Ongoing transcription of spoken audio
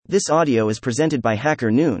This audio is presented by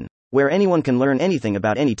Hacker Noon, where anyone can learn anything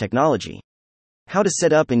about any technology. How to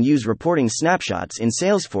set up and use reporting snapshots in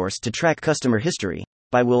Salesforce to track customer history,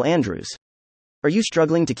 by Will Andrews. Are you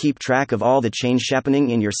struggling to keep track of all the change happening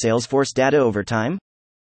in your Salesforce data over time?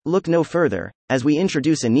 Look no further, as we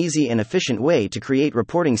introduce an easy and efficient way to create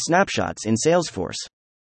reporting snapshots in Salesforce.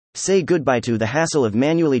 Say goodbye to the hassle of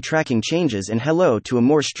manually tracking changes and hello to a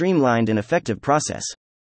more streamlined and effective process.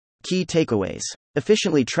 Key takeaways.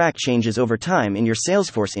 Efficiently track changes over time in your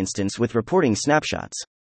Salesforce instance with reporting snapshots.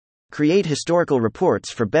 Create historical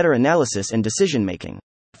reports for better analysis and decision-making.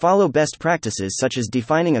 Follow best practices such as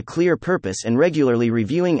defining a clear purpose and regularly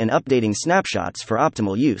reviewing and updating snapshots for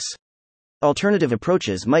optimal use. Alternative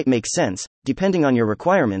approaches might make sense, depending on your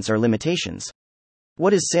requirements or limitations.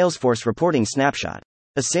 What is Salesforce Reporting Snapshot?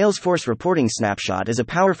 A Salesforce Reporting Snapshot is a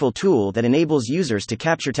powerful tool that enables users to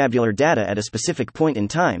capture tabular data at a specific point in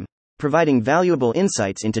time, providing valuable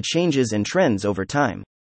insights into changes and trends over time.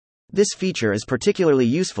 This feature is particularly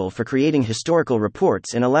useful for creating historical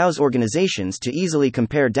reports and allows organizations to easily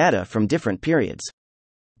compare data from different periods.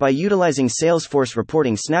 By utilizing Salesforce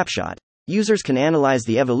Reporting Snapshot, users can analyze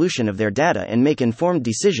the evolution of their data and make informed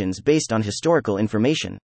decisions based on historical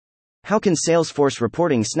information. How can Salesforce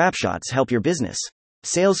Reporting Snapshots help your business?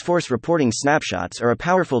 Salesforce Reporting Snapshots are a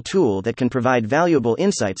powerful tool that can provide valuable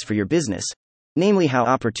insights for your business, namely how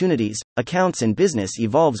opportunities, accounts, and business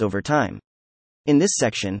evolves over time. In this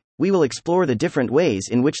section, we will explore the different ways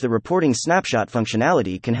in which the reporting snapshot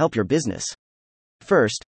functionality can help your business.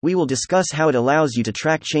 First, we will discuss how it allows you to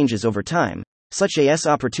track changes over time, such as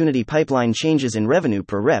opportunity pipeline changes in revenue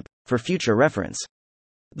per rep, for future reference.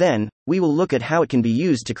 Then, we will look at how it can be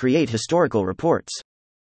used to create historical reports.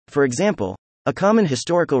 For example, a common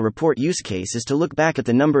historical report use case is to look back at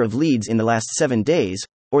the number of leads in the last 7 days,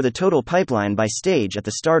 or the total pipeline by stage at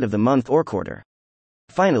the start of the month or quarter.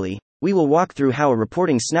 Finally, we will walk through how a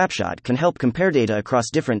reporting snapshot can help compare data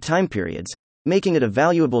across different time periods, making it a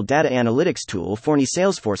valuable data analytics tool for any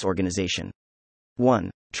Salesforce organization.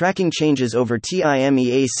 1. Tracking changes over time.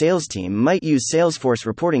 A sales team might use Salesforce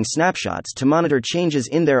reporting snapshots to monitor changes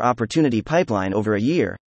in their opportunity pipeline over a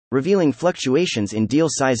year, revealing fluctuations in deal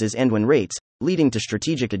sizes and win rates, leading to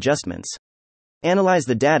strategic adjustments. Analyze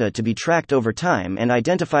the data to be tracked over time and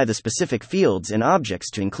identify the specific fields and objects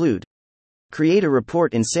to include. Create a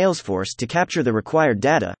report in Salesforce to capture the required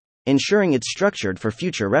data, ensuring it's structured for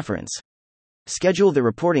future reference. Schedule the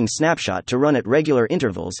reporting snapshot to run at regular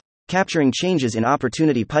intervals, capturing changes in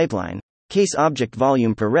opportunity pipeline, case object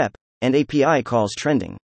volume per rep, and API calls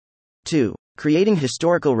trending. 2. Creating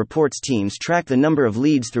historical reports. Teams track the number of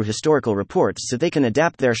leads through historical reports so they can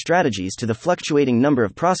adapt their strategies to the fluctuating number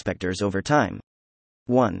of prospectors over time.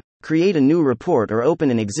 1. Create a new report or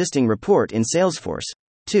open an existing report in Salesforce.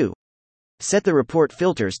 2. Set the report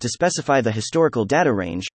filters to specify the historical data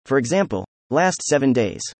range, for example, last 7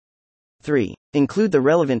 days. 3. Include the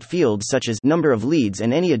relevant fields such as number of leads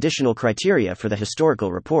and any additional criteria for the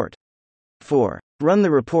historical report. 4. Run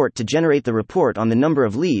the report to generate the report on the number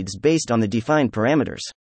of leads based on the defined parameters.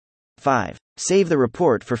 5. Save the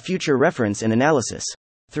report for future reference and analysis.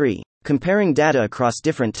 3. Comparing data across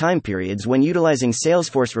different time periods. When utilizing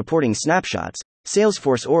Salesforce reporting snapshots,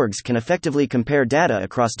 Salesforce orgs can effectively compare data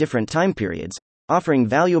across different time periods, offering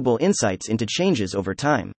valuable insights into changes over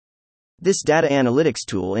time. This data analytics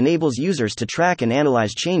tool enables users to track and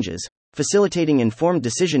analyze changes, facilitating informed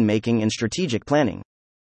decision-making and strategic planning.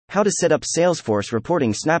 How to set up Salesforce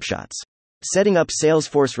reporting snapshots. Setting up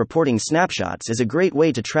Salesforce reporting snapshots is a great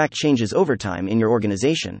way to track changes over time in your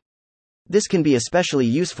organization. This can be especially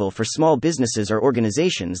useful for small businesses or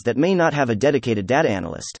organizations that may not have a dedicated data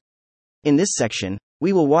analyst. In this section,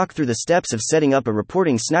 we will walk through the steps of setting up a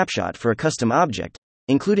reporting snapshot for a custom object,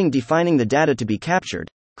 including defining the data to be captured,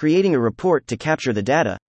 creating a report to capture the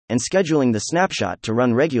data, and scheduling the snapshot to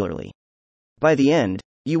run regularly. By the end,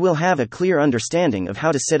 you will have a clear understanding of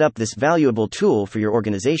how to set up this valuable tool for your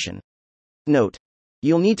organization. Note: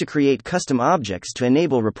 you'll need to create custom objects to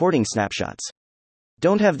enable reporting snapshots.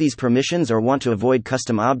 Don't have these permissions or want to avoid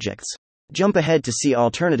custom objects? Jump ahead to see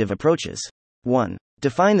alternative approaches. 1.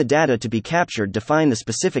 Define the data to be captured. Define the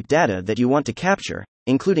specific data that you want to capture,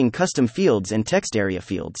 including custom fields and text area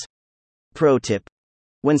fields. Pro tip: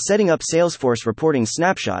 when setting up Salesforce reporting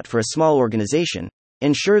snapshot for a small organization,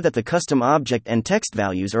 ensure that the custom object and text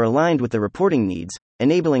values are aligned with the reporting needs,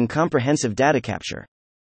 enabling comprehensive data capture.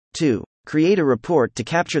 2. Create a report to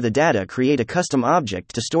capture the data. Create a custom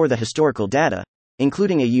object to store the historical data,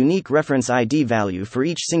 including a unique reference ID value for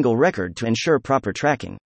each single record to ensure proper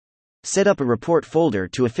tracking. Set up a report folder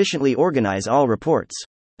to efficiently organize all reports.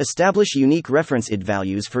 Establish unique reference ID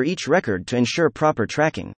values for each record to ensure proper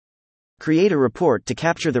tracking. Create a report to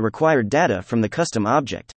capture the required data from the custom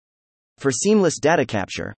object. For seamless data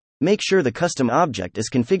capture, make sure the custom object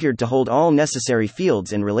is configured to hold all necessary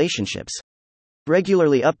fields and relationships.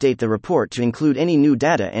 Regularly update the report to include any new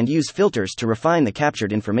data and use filters to refine the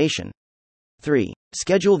captured information. 3.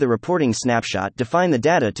 Schedule the reporting snapshot. Define the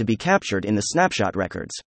data to be captured in the snapshot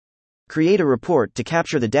records. Create a report to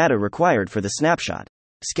capture the data required for the snapshot.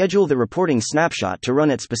 Schedule the reporting snapshot to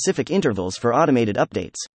run at specific intervals for automated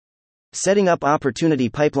updates. Setting up opportunity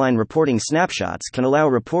pipeline. Reporting snapshots can allow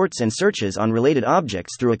reports and searches on related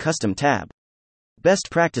objects through a custom tab. Best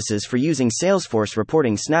practices for using Salesforce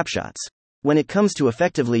reporting snapshots. When it comes to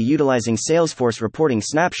effectively utilizing Salesforce reporting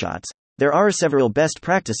snapshots, there are several best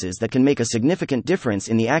practices that can make a significant difference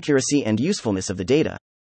in the accuracy and usefulness of the data.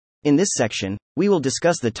 In this section, we will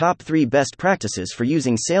discuss the top 3 best practices for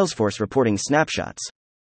using Salesforce reporting snapshots.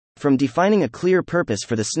 From defining a clear purpose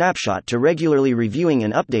for the snapshot to regularly reviewing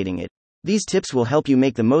and updating it, these tips will help you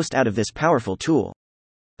make the most out of this powerful tool.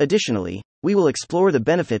 Additionally, we will explore the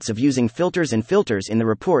benefits of using filters in the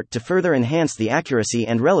report to further enhance the accuracy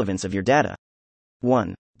and relevance of your data.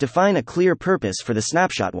 1. Define a clear purpose for the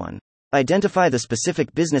snapshot. 1. Identify the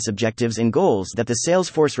specific business objectives and goals that the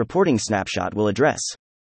Salesforce reporting snapshot will address.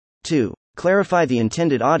 2. Clarify the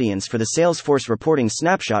intended audience for the Salesforce reporting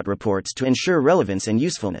snapshot reports to ensure relevance and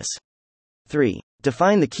usefulness. 3.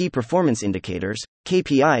 Define the key performance indicators,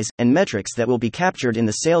 KPIs, and metrics that will be captured in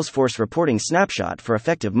the Salesforce reporting snapshot for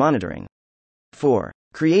effective monitoring. 4.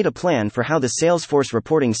 Create a plan for how the Salesforce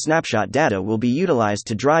reporting snapshot data will be utilized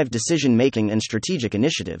to drive decision-making and strategic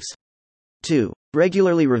initiatives. 2.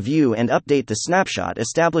 Regularly review and update the snapshot.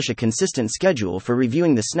 Establish a consistent schedule for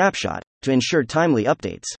reviewing the snapshot to ensure timely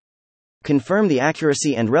updates. Confirm the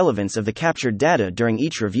accuracy and relevance of the captured data during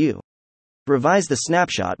each review. Revise the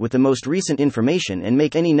snapshot with the most recent information and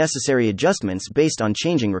make any necessary adjustments based on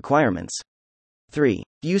changing requirements. 3.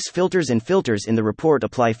 Use filters in the report.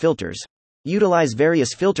 Apply filters. Utilize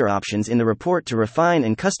various filter options in the report to refine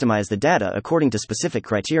and customize the data according to specific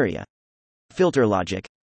criteria. Filter logic.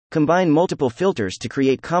 Combine multiple filters to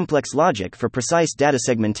create complex logic for precise data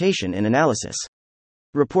segmentation and analysis.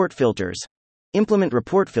 Report filters. Implement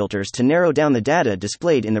report filters to narrow down the data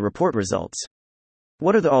displayed in the report results.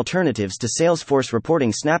 What are the alternatives to Salesforce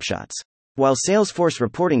reporting snapshots? While Salesforce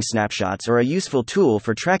reporting snapshots are a useful tool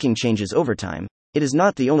for tracking changes over time, it is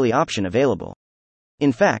not the only option available.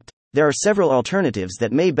 In fact, there are several alternatives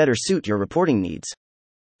that may better suit your reporting needs.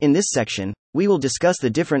 In this section, we will discuss the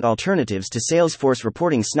different alternatives to Salesforce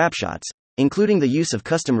reporting snapshots, including the use of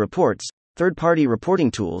custom reports, third-party reporting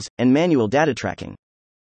tools, and manual data tracking.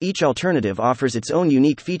 Each alternative offers its own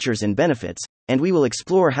unique features and benefits, and we will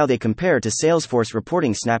explore how they compare to Salesforce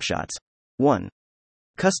reporting snapshots. 1.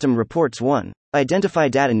 Custom reports. 1. Identify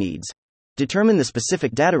data needs. Determine the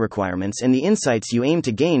specific data requirements and the insights you aim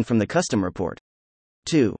to gain from the custom report.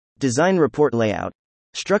 2. Design report layout.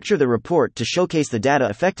 Structure the report to showcase the data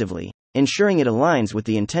effectively, ensuring it aligns with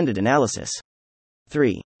the intended analysis.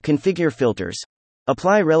 3. Configure filters.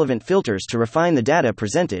 Apply relevant filters to refine the data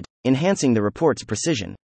presented, enhancing the report's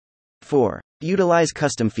precision. 4. Utilize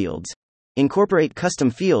custom fields. Incorporate custom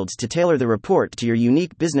fields to tailor the report to your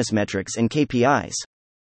unique business metrics and KPIs.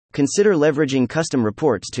 Consider leveraging custom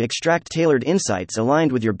reports to extract tailored insights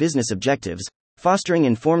aligned with your business objectives, fostering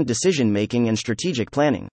informed decision-making and strategic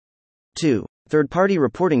planning. 2. Third-party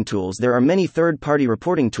reporting tools. There are many third-party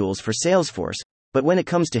reporting tools for Salesforce, but when it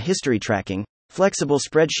comes to history tracking, flexible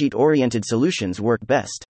spreadsheet-oriented solutions work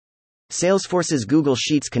best. Salesforce's Google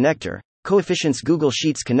Sheets connector, Coefficient's Google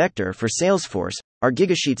Sheets connector for Salesforce, our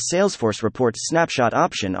GigaSheets Salesforce Reports snapshot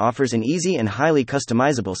option offers an easy and highly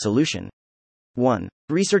customizable solution. 1.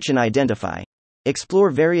 Research and identify.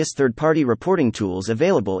 Explore various third-party reporting tools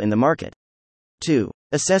available in the market. 2.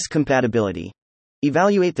 Assess compatibility.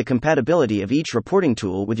 Evaluate the compatibility of each reporting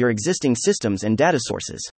tool with your existing systems and data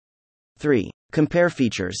sources. 3. Compare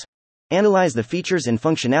features. Analyze the features and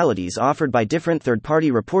functionalities offered by different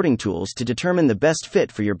third-party reporting tools to determine the best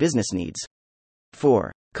fit for your business needs.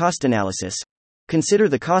 4. Cost analysis. Consider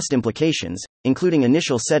the cost implications, including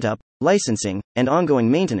initial setup, licensing, and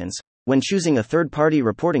ongoing maintenance, when choosing a third-party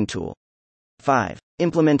reporting tool. 5.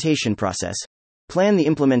 Implementation process. Plan the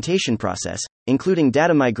implementation process, including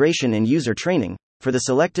data migration and user training, for the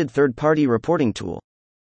selected third-party reporting tool.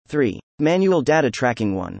 3. Manual data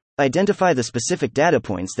tracking. 1. Identify the specific data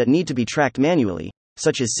points that need to be tracked manually,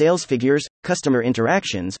 such as sales figures, customer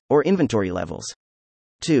interactions, or inventory levels.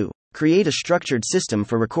 2. Create a structured system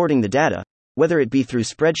for recording the data, whether it be through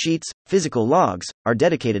spreadsheets, physical logs, or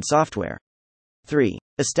dedicated software. 3.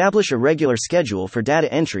 Establish a regular schedule for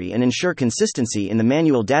data entry and ensure consistency in the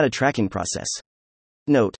manual data tracking process.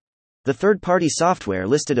 Note: The third-party software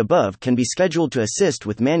listed above can be scheduled to assist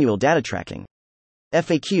with manual data tracking.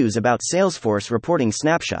 FAQs about Salesforce reporting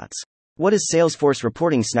snapshots. What is Salesforce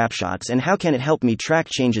reporting snapshots and how can it help me track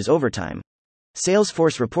changes over time?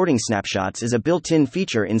 Salesforce reporting snapshots is a built-in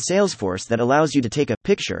feature in Salesforce that allows you to take a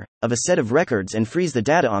picture of a set of records and freeze the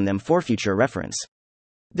data on them for future reference.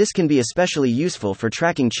 This can be especially useful for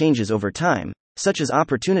tracking changes over time, such as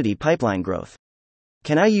opportunity pipeline growth.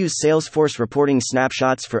 Can I use Salesforce reporting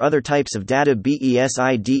snapshots for other types of data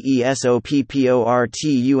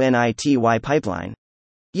BESIDESOPPORTUNITY pipeline?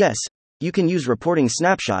 Yes, you can use reporting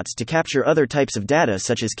snapshots to capture other types of data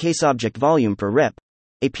such as case object volume per rep,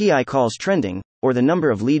 API calls trending, or the number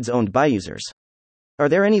of leads owned by users. Are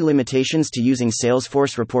there any limitations to using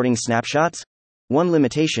Salesforce reporting snapshots? One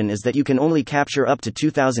limitation is that you can only capture up to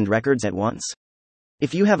 2,000 records at once.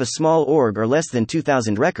 If you have a small org or less than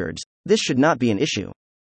 2,000 records, this should not be an issue.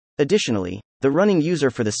 Additionally, the running user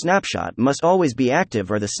for the snapshot must always be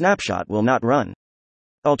active or the snapshot will not run.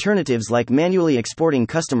 Alternatives like manually exporting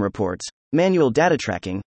custom reports, manual data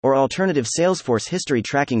tracking, or alternative Salesforce history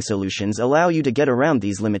tracking solutions allow you to get around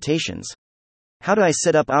these limitations. How do I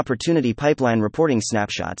set up opportunity pipeline reporting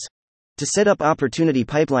snapshots? To set up opportunity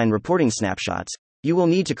pipeline reporting snapshots, you will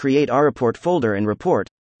need to create RReport folder and report,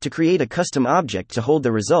 to create a custom object to hold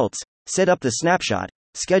the results, set up the snapshot,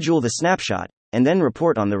 schedule the snapshot, and then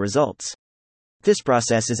report on the results. This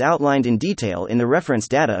process is outlined in detail in the reference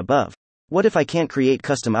data above. What if I can't create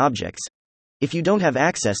custom objects? If you don't have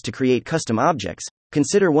access to create custom objects,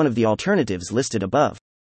 consider one of the alternatives listed above.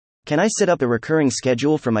 Can I set up a recurring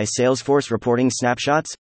schedule for my Salesforce reporting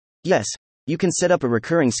snapshots? Yes, you can set up a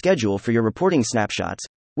recurring schedule for your reporting snapshots,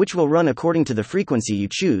 which will run according to the frequency you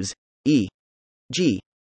choose, e.g.,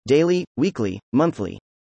 daily, weekly, monthly.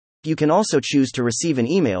 You can also choose to receive an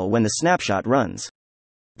email when the snapshot runs.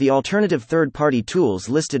 The alternative third-party tools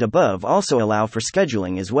listed above also allow for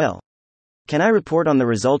scheduling as well. Can I report on the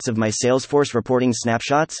results of my Salesforce reporting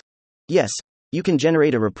snapshots? Yes, you can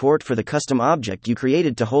generate a report for the custom object you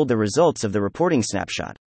created to hold the results of the reporting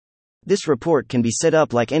snapshot. This report can be set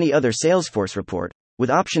up like any other Salesforce report, with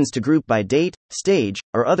options to group by date, stage,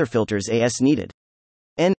 or other filters as needed.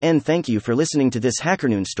 Thank you for listening to this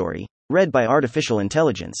HackerNoon story, read by Artificial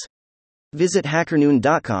Intelligence. Visit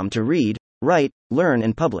hackernoon.com to read, write, learn,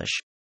 and publish.